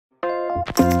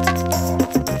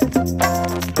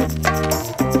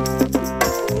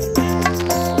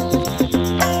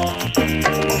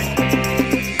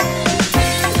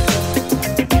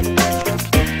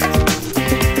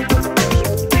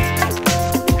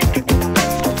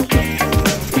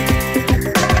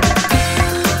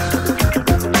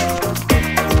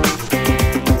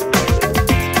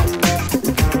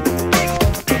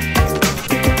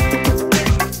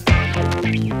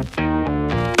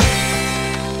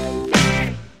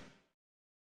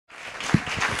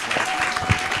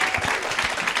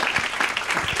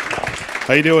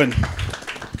How you doing?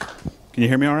 Can you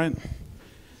hear me all right?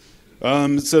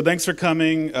 So thanks for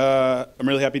coming. I'm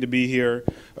really happy to be here.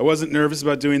 I wasn't nervous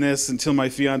about doing this until my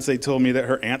fiance told me that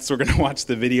her aunts were going to watch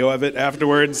the video of it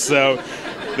afterwards. So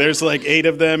there's like 8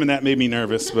 of them, and that made me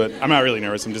nervous. But I'm not really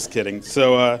nervous. I'm just kidding.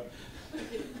 So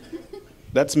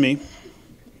that's me.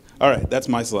 All right, that's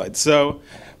my slide. So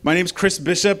my name's Chris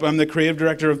Bishop. I'm the creative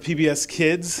director of PBS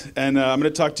Kids, and I'm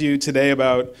going to talk to you today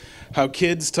about how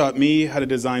kids taught me how to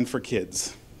design for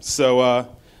kids. So a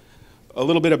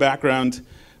little bit of background.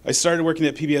 I started working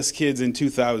at PBS Kids in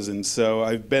 2000, so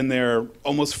I've been there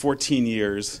almost 14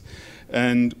 years.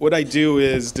 And what I do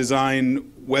is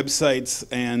design websites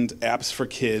and apps for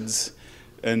kids.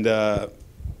 And I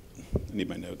need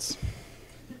my notes.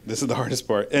 This is the hardest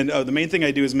part. And the main thing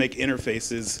I do is make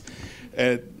interfaces.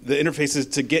 The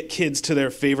interfaces to get kids to their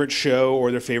favorite show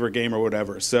or their favorite game or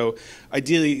whatever. So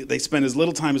ideally, they spend as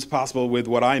little time as possible with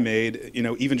what I made,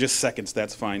 even just seconds,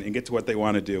 that's fine, and get to what they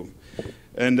want to do.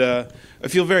 And I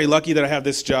feel very lucky that I have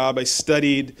this job. I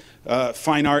studied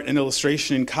fine art and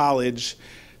illustration in college,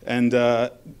 and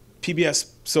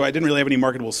PBS, so I didn't really have any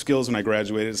marketable skills when I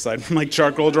graduated, aside from like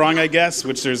charcoal drawing, I guess,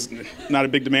 which there's not a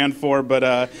big demand for,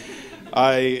 but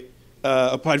I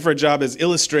applied for a job as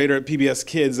illustrator at PBS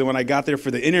Kids, and when I got there for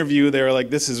the interview, they were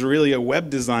like, this is really a web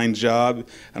design job,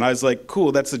 and I was like,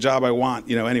 cool, that's the job I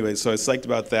want, anyway, so I was psyched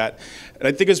about that. And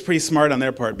I think it was pretty smart on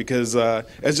their part, because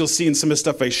as you'll see in some of the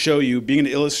stuff I show you, being an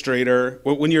illustrator,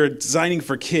 when you're designing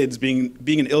for kids, being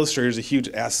an illustrator is a huge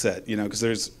asset, because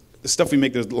there's the stuff we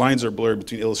make, the lines are blurred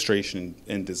between illustration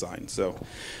and design, so.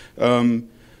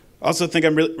 I also think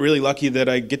I'm really lucky that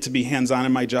I get to be hands-on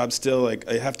in my job still. Like,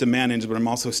 I have to manage, but I'm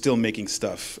also still making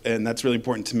stuff, and that's really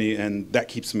important to me, and that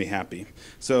keeps me happy.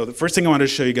 So the first thing I wanted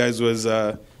to show you guys was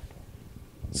some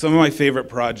of my favorite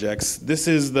projects. This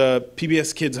is the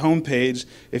PBS Kids homepage.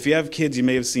 If you have kids, you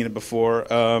may have seen it before.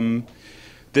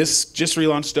 This just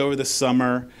relaunched over the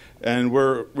summer, and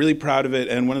we're really proud of it.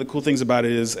 And one of the cool things about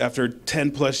it is after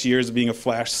 10 plus years of being a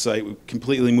Flash site, we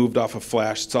completely moved off of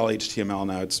Flash. It's all HTML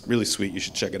now. It's really sweet. You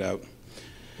should check it out.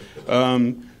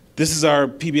 This is our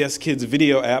PBS Kids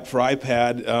video app for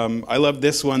iPad. I love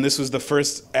this one. This was the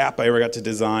first app I ever got to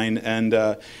design.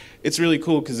 And it's really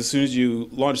cool because as soon as you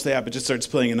launch the app, it just starts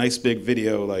playing a nice big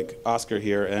video like Oscar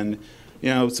here. And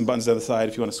some buttons on the side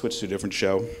if you want to switch to a different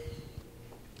show.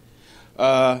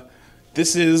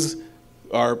 This is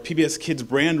our PBS Kids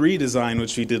brand redesign,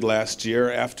 which we did last year.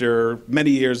 After many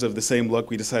years of the same look,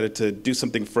 we decided to do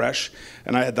something fresh.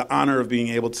 And I had the honor of being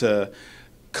able to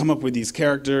come up with these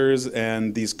characters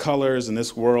and these colors and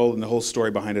this world and the whole story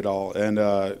behind it all. And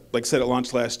like I said, it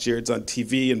launched last year. It's on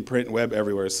TV and print and web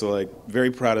everywhere. So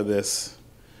very proud of this.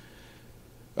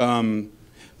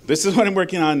 This is what I'm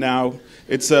working on now.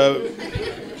 It's a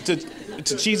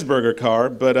cheeseburger car,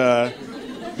 but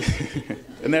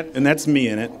and that's me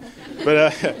in it.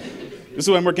 But this is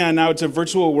what I'm working on now. It's a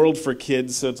virtual world for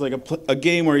kids. So it's like a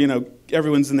game where,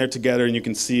 everyone's in there together and you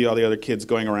can see all the other kids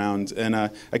going around. And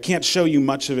I can't show you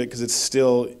much of it because it's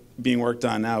still being worked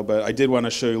on now. But I did want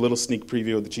to show you a little sneak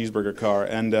preview of the cheeseburger car.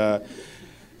 And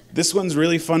this one's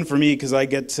really fun for me because I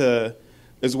get to,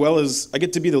 I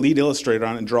get to be the lead illustrator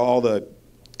on it and draw all the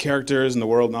characters and the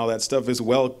world and all that stuff, as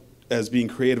well as being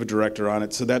creative director on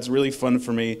it. So that's really fun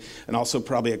for me, and also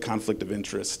probably a conflict of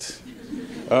interest.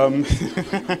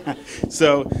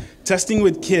 So testing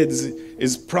with kids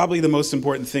is probably the most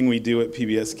important thing we do at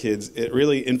PBS Kids. It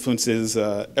really influences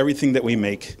everything that we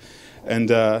make. And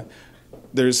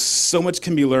there's so much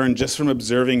can be learned just from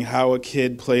observing how a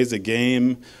kid plays a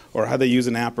game or how they use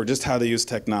an app or just how they use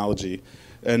technology.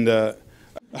 And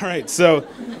all right, so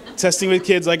testing with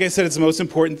kids, like I said, it's the most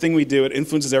important thing we do. It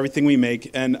influences everything we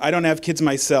make. And I don't have kids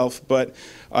myself, but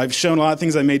I've shown a lot of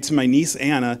things I made to my niece,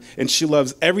 Anna, and she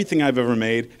loves everything I've ever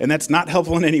made, and that's not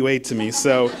helpful in any way to me.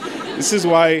 So this is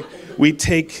why we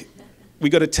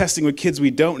go to testing with kids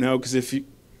we don't know, because if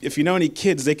you know any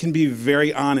kids, they can be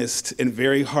very honest and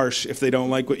very harsh if they don't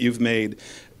like what you've made.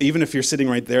 Even if you're sitting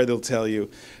right there, they'll tell you.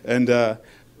 And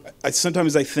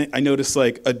sometimes I notice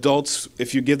adults,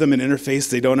 if you give them an interface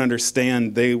they don't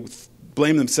understand, they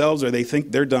blame themselves or they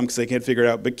think they're dumb because they can't figure it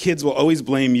out. But kids will always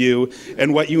blame you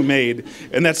and what you made,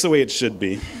 and that's the way it should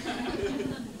be.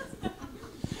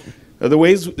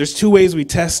 There's two ways we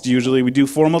test usually. We do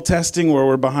formal testing where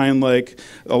we're behind like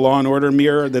a Law and Order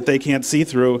mirror that they can't see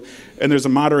through, and there's a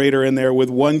moderator in there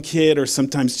with one kid or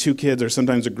sometimes two kids or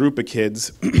sometimes a group of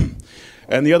kids.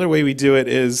 And the other way we do it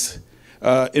is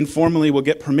informally we'll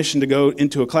get permission to go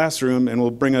into a classroom and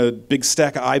we'll bring a big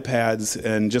stack of iPads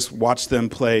and just watch them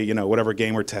play, whatever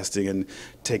game we're testing and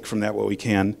take from that what we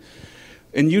can.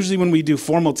 And usually when we do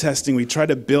formal testing, we try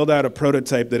to build out a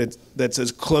prototype that's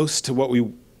as close to what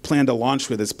we plan to launch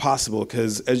with as possible,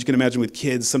 because as you can imagine with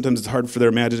kids, sometimes it's hard for their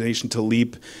imagination to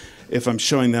leap if I'm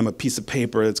showing them a piece of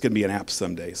paper that's going to be an app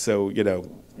someday. So,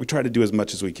 we try to do as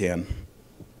much as we can.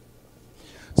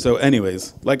 So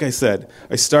anyways, like I said,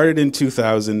 I started in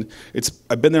 2000.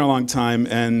 I've been there a long time,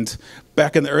 and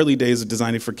back in the early days of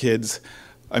designing for kids,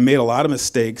 I made a lot of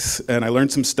mistakes, and I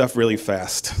learned some stuff really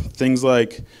fast. Things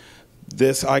like,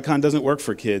 this icon doesn't work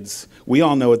for kids. We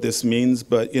all know what this means,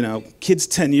 but kids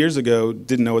 10 years ago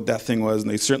didn't know what that thing was,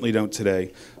 and they certainly don't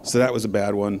today. So that was a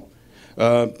bad one.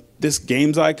 This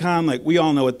games icon, we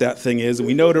all know what that thing is, and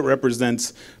we know what it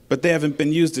represents, but they haven't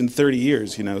been used in 30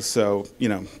 years, so,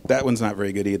 that one's not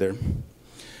very good either.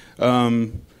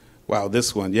 Wow,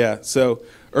 this one, yeah. So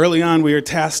early on, we were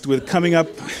tasked with coming up...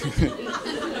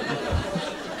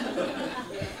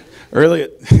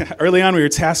 Early on, we were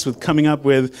tasked with coming up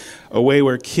with a way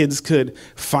where kids could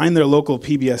find their local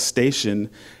PBS station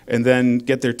and then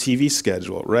get their TV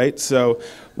schedule, right? So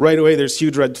right away, there's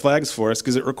huge red flags for us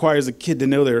because it requires a kid to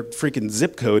know their freaking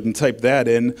zip code and type that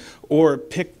in, or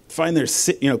pick their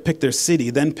city,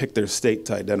 then pick their state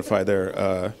to identify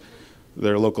their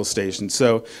local station.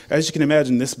 So as you can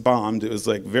imagine, this bombed. It was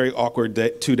very awkward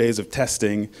 2 days of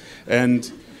testing,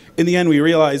 and in the end, we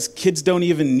realized kids don't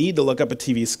even need to look up a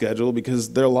TV schedule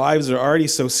because their lives are already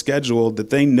so scheduled that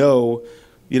they know,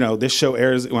 this show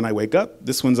airs when I wake up,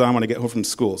 this one's on when I get home from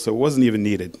school. So it wasn't even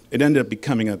needed. It ended up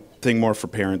becoming a thing more for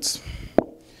parents.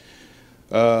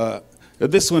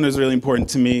 This one is really important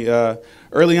to me.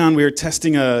 Early on, we were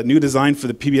testing a new design for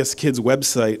the PBS Kids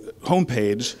website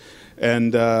homepage.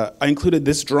 And I included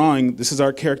this drawing. This is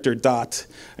our character, Dot.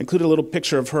 I included a little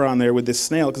picture of her on there with this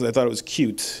snail because I thought it was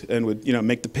cute and would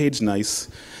make the page nice.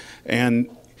 And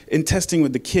in testing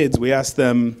with the kids, we asked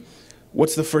them,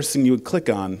 what's the first thing you would click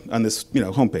on this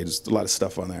homepage? There's a lot of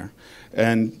stuff on there.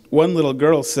 And one little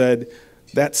girl said,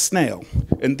 that snail.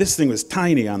 And this thing was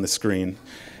tiny on the screen.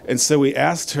 And so we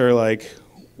asked her,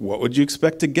 what would you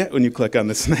expect to get when you click on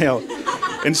the snail?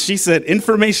 And she said,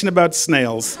 information about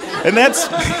snails. And that's,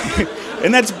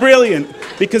 and that's brilliant,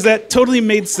 because that totally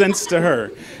made sense to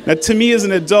her. Now, to me as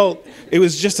an adult, it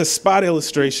was just a spot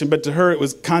illustration, but to her it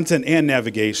was content and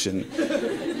navigation.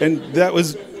 And that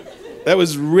was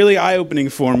really eye-opening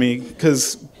for me,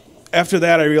 because after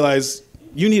that I realized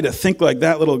you need to think like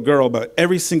that little girl about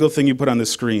every single thing you put on the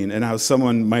screen and how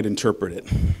someone might interpret it.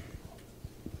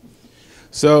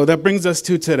 So that brings us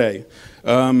to today.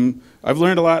 I've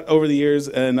learned a lot over the years,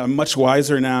 and I'm much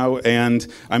wiser now, and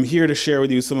I'm here to share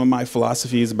with you some of my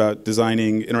philosophies about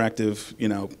designing interactive,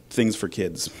 things for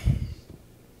kids.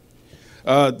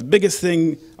 The biggest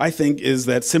thing, I think, is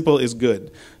that simple is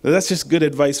good. Now, that's just good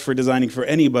advice for designing for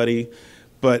anybody,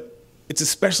 but it's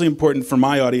especially important for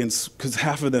my audience because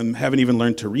half of them haven't even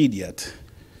learned to read yet.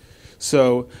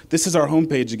 So this is our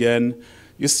homepage again.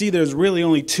 You see there's really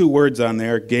only 2 words on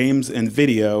there, games and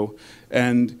video,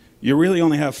 and you really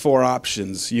only have 4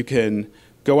 options. You can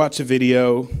go watch a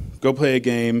video, go play a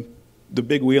game. The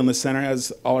big wheel in the center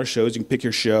has all our shows. You can pick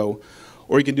your show.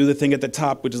 Or you can do the thing at the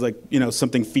top, which is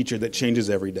something featured that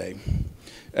changes every day.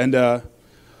 And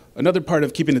another part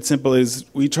of keeping it simple is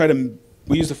we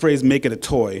use the phrase make it a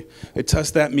toy. To us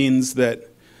that means that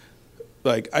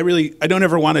I don't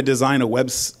ever want to design a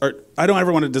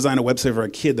website for a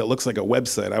kid that looks like a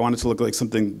website. I want it to look like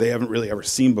something they haven't really ever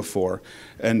seen before.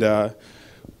 And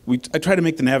I try to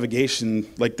make the navigation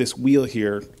like this wheel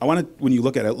here. I want it, when you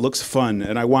look at it, it looks fun,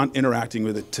 and I want interacting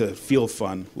with it to feel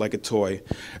fun, like a toy.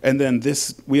 And then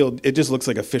this wheel, it just looks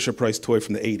like a Fisher-Price toy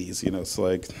from the 80s.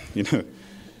 It's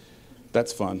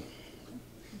that's fun.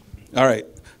 All right,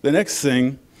 the next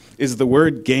thing is the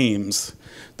word games.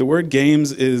 The word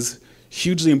games is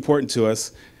hugely important to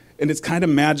us, and it's kind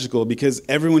of magical because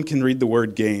everyone can read the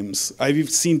word games. I've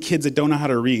seen kids that don't know how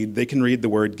to read, they can read the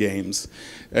word games.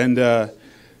 And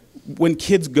when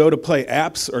kids go to play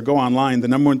apps or go online, the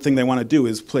number one thing they want to do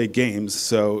is play games.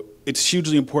 So it's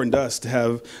hugely important to us to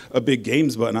have a big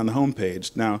games button on the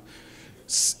homepage. Now,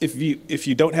 if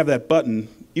you don't have that button,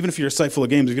 even if you're a site full of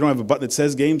games, if you don't have a button that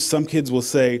says games, some kids will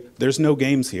say, there's no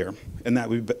games here, and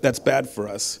that's bad for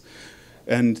us.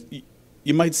 And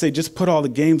you might say, just put all the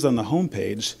games on the home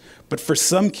page, but for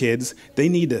some kids, they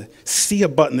need to see a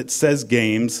button that says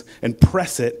games and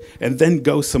press it, and then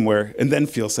go somewhere, and then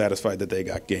feel satisfied that they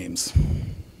got games.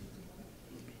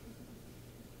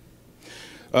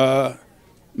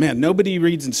 Man, nobody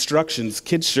reads instructions.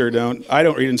 Kids sure don't. I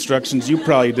don't read instructions. You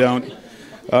probably don't.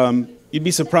 You'd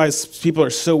be surprised. People are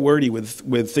so wordy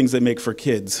with things they make for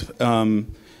kids.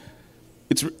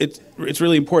 It's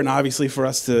really important, obviously, for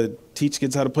us to teach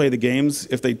kids how to play the games.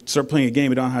 If they start playing a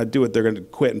game and don't know how to do it, they're going to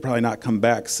quit and probably not come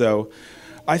back. So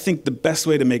I think the best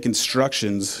way to make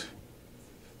instructions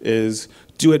is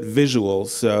do it visual.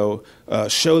 So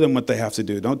show them what they have to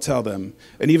do. Don't tell them.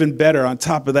 And even better, on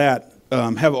top of that,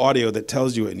 have audio that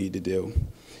tells you what you need to do.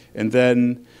 And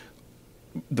then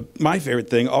my favorite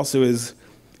thing also is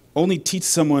only teach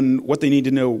someone what they need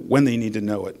to know when they need to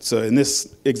know it. So in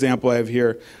this example I have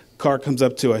here, car comes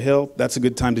up to a hill. That's a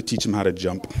good time to teach them how to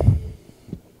jump.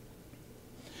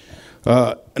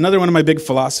 Another one of my big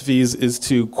philosophies is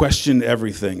to question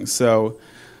everything. So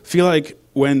I feel like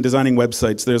when designing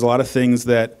websites, there's a lot of things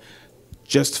that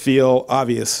just feel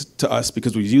obvious to us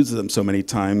because we've used them so many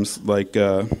times, like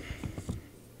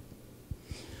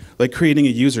creating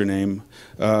a username.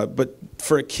 But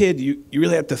for a kid, you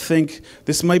really have to think,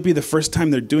 this might be the first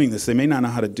time they're doing this. They may not know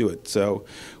how to do it. So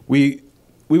we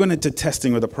went into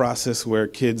testing with a process where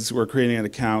kids were creating an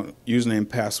account, username,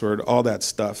 password, all that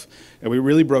stuff. And we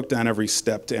really broke down every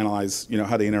step to analyze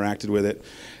how they interacted with it.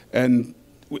 And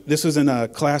this was in a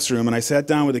classroom, and I sat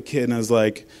down with a kid and I was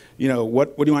like,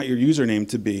 what do you want your username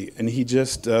to be? And he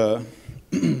just,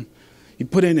 he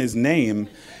put in his name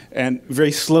and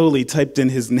very slowly typed in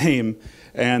his name,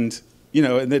 and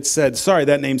and it said, sorry,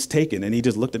 that name's taken. And he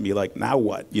just looked at me like, now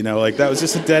what? Like that was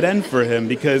just a dead end for him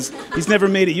because he's never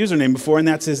made a username before, and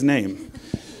that's his name.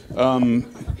 Then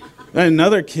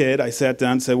another kid, I sat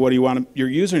down and said, what do you want your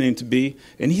username to be?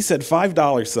 And he said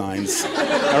 $5 signs,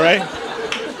 all right?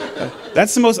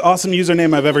 That's the most awesome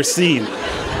username I've ever seen.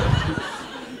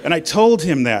 And I told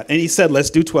him that, and he said, let's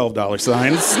do $12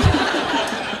 signs.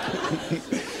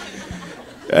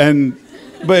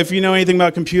 But if you know anything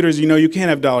about computers, you can't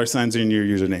have dollar signs in your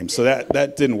username. So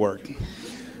that didn't work.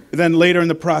 Then later in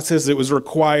the process, it was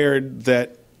required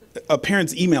that a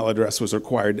parent's email address was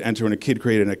required to enter when a kid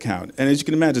created an account. And as you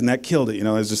can imagine, that killed it. It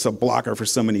was just a blocker for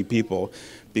so many people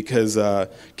because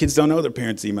kids don't know their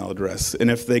parent's email address.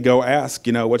 And if they go ask,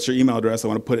 what's your email address? I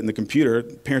want to put it in the computer.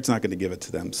 The parent's not going to give it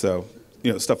to them. So,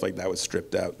 stuff like that was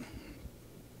stripped out.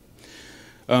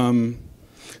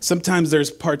 Sometimes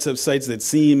there's parts of sites that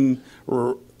seem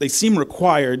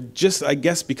required just, I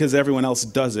guess, because everyone else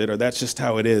does it, or that's just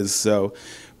how it is. So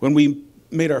when we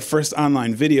made our first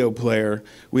online video player,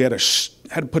 we had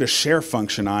to put a share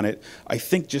function on it. I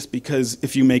think just because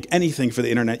if you make anything for the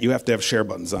internet, you have to have share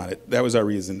buttons on it. That was our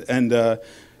reason. And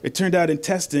it turned out in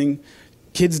testing,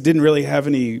 kids didn't really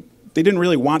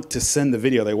want to send the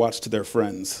video they watched to their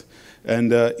friends.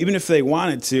 And even if they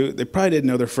wanted to, they probably didn't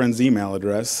know their friend's email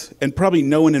address, and probably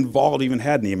no one involved even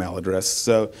had an email address.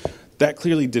 So that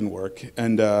clearly didn't work.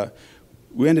 And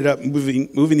we ended up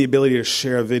moving the ability to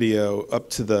share a video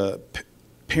up to the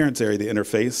parents area of the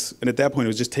interface. And at that point, it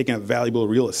was just taking up valuable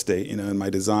real estate, in my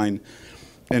design.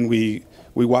 And we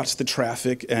watched the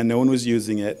traffic, and no one was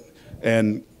using it.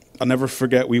 And I'll never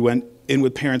forget, we went in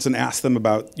with parents and asked them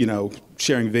about,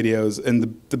 sharing videos.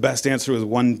 And the best answer was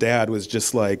one dad was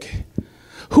just like,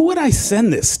 who would I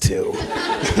send this to?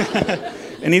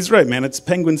 And he's right, man, it's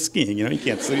penguin skiing, you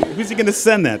can't say, who's he gonna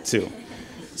send that to?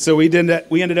 So we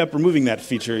ended up removing that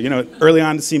feature. Early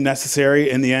on it seemed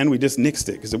necessary. In the end, we just nixed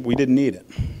it because we didn't need it.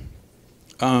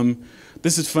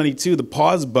 This is funny too, the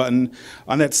pause button.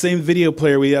 On that same video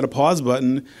player, we had a pause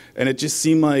button, and it just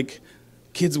seemed like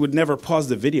kids would never pause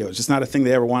the video. It's just not a thing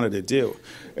they ever wanted to do.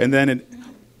 And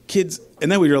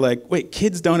then we were like, wait,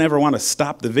 kids don't ever want to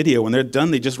stop the video. When they're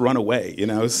done, they just run away,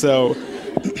 So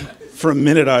for a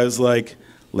minute, I was like,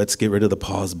 let's get rid of the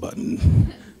pause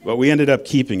button. But we ended up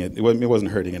keeping it. It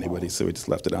wasn't hurting anybody, so we just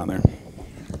left it on there.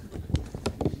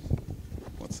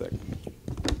 One second.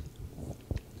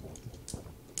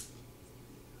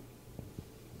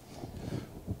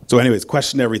 So anyways,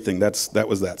 question everything. That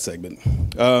was that segment.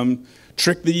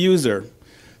 Trick the user.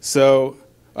 So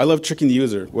I love tricking the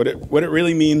user. What it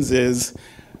really means is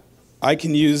I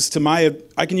can use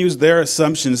their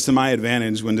assumptions to my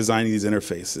advantage when designing these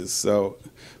interfaces. So,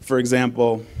 for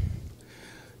example,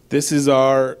 this is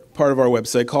part of our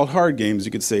website called Hard Games.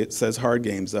 You could say it says Hard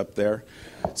Games up there.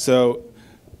 So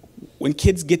when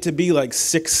kids get to be like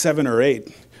 6, 7, or 8,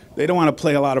 they don't want to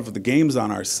play a lot of the games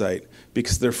on our site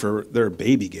because they're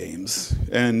baby games.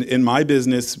 And in my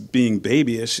business, being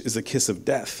babyish is a kiss of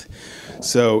death.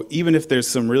 So even if there's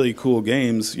some really cool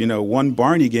games, one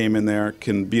Barney game in there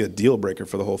can be a deal breaker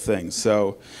for the whole thing.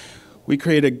 So we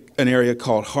created an area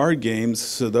called hard games,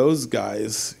 so those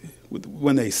guys,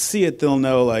 when they see it, they'll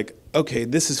know, like, okay,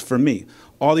 this is for me.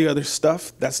 All the other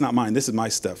stuff, that's not mine. This is my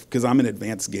stuff, because I'm an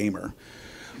advanced gamer.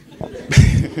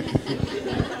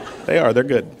 They're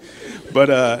good. But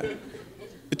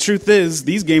the truth is,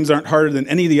 these games aren't harder than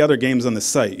any of the other games on the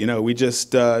site.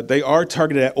 They are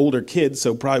targeted at older kids,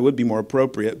 so probably would be more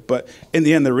appropriate. But in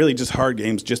the end, they're really just hard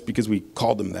games just because we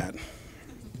called them that.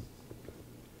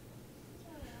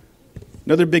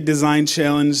 Another big design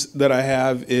challenge that I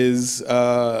have is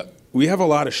we have a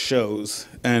lot of shows,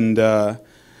 and I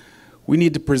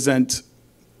need to present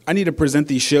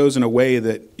these shows in a way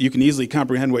that you can easily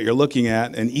comprehend what you're looking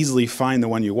at and easily find the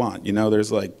one you want.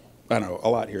 There's like, I don't know, a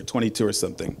lot here, 22 or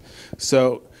something.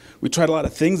 So we tried a lot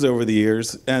of things over the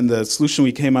years, and the solution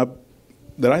we came up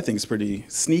that I think is pretty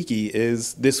sneaky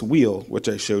is this wheel, which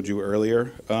I showed you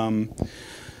earlier.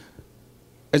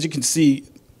 As you can see,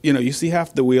 you see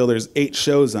half the wheel, there's 8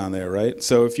 shows on there, right?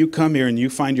 So if you come here and you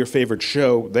find your favorite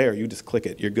show there, you just click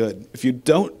it, you're good. If you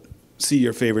don't see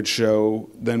your favorite show,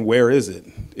 then where is it?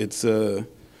 It's on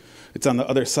the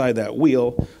other side of that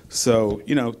wheel. So,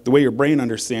 the way your brain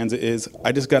understands it is,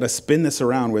 I just got to spin this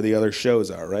around where the other shows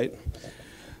are, right?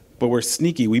 But we're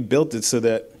sneaky. We built it so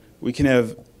that we can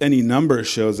have any number of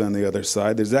shows on the other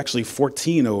side. There's actually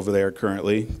 14 over there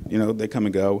currently. They come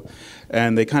and go.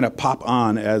 And they kind of pop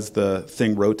on as the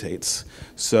thing rotates.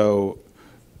 So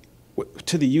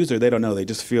to the user, they don't know. They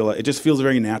just feel, it just feels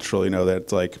very natural, that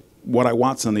it's like what I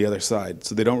want's on the other side.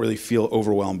 So they don't really feel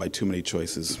overwhelmed by too many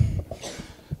choices.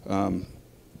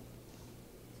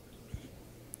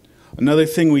 Another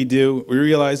thing we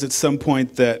realized at some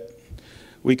point that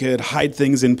we could hide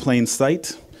things in plain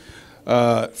sight.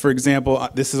 For example,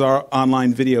 this is our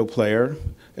online video player,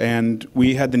 and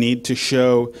we had the need to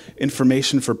show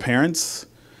information for parents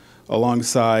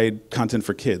alongside content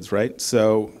for kids, right?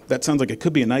 So that sounds like it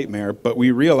could be a nightmare, but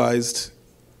we realized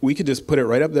we could just put it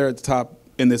right up there at the top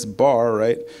in this bar,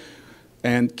 right?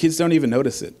 And kids don't even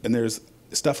notice it. And there's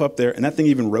stuff up there, and that thing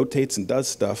even rotates and does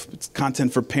stuff. It's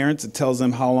content for parents. It tells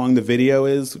them how long the video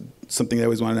is, something they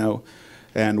always want to know,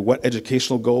 and what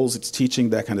educational goals it's teaching,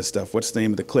 that kind of stuff. What's the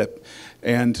name of the clip?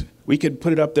 And we could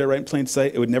put it up there right in plain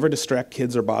sight. It would never distract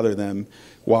kids or bother them.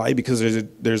 Why? Because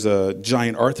there's a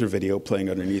giant Arthur video playing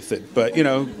underneath it. But we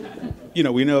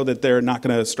know that they're not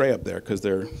going to stray up there because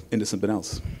they're into something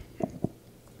else.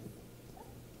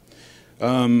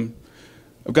 I've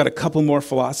got a couple more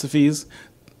philosophies.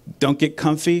 Don't get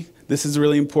comfy. This is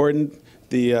really important.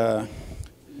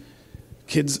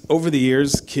 Kids, over the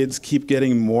years, kids keep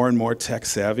getting more and more tech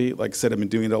savvy. Like I said, I've been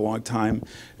doing it a long time,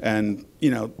 and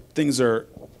things are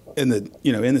in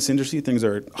this industry, things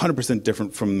are 100%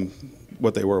 different from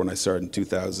what they were when I started in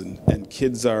 2000. And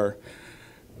kids are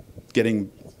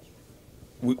getting.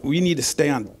 We need to stay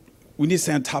on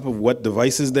top of what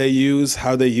devices they use,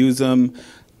 how they use them,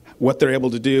 what they're able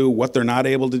to do, what they're not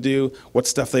able to do, what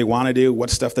stuff they want to do, what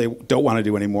stuff they don't want to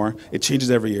do anymore. It changes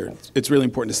every year. It's really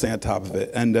important to stay on top of it.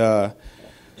 And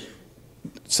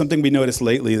something we noticed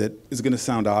lately that is going to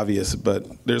sound obvious, but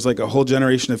there's like a whole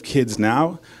generation of kids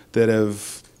now that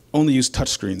have only used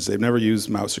touchscreens. They've never used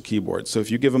mouse or keyboard. So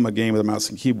if you give them a game with a mouse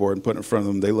and keyboard and put it in front of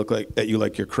them, they look at you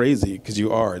like you're crazy, because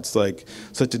you are. It's like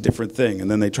such a different thing.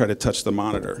 And then they try to touch the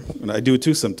monitor. And I do it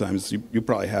too sometimes. You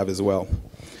probably have as well.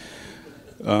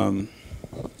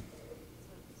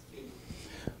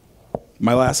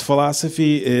 My last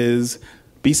philosophy is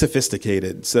be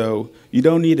sophisticated. So you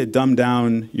don't need to dumb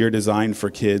down your design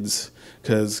for kids,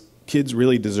 because kids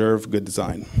really deserve good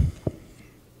design.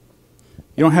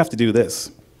 You don't have to do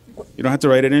this. You don't have to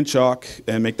write it in chalk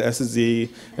and make the S a Z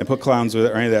and put clowns with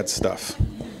it or any of that stuff.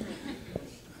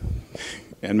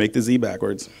 And make the Z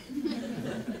backwards.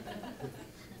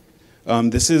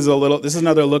 This is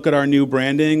another look at our new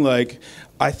branding. Like,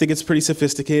 I think it's pretty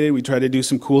sophisticated. We try to do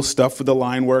some cool stuff with the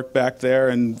line work back there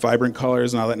and vibrant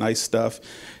colors and all that nice stuff.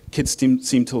 Kids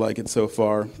seem to like it so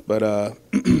far. But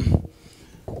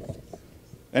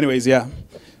anyways, yeah.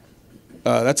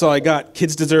 That's all I got.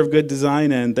 Kids deserve good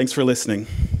design, and thanks for listening.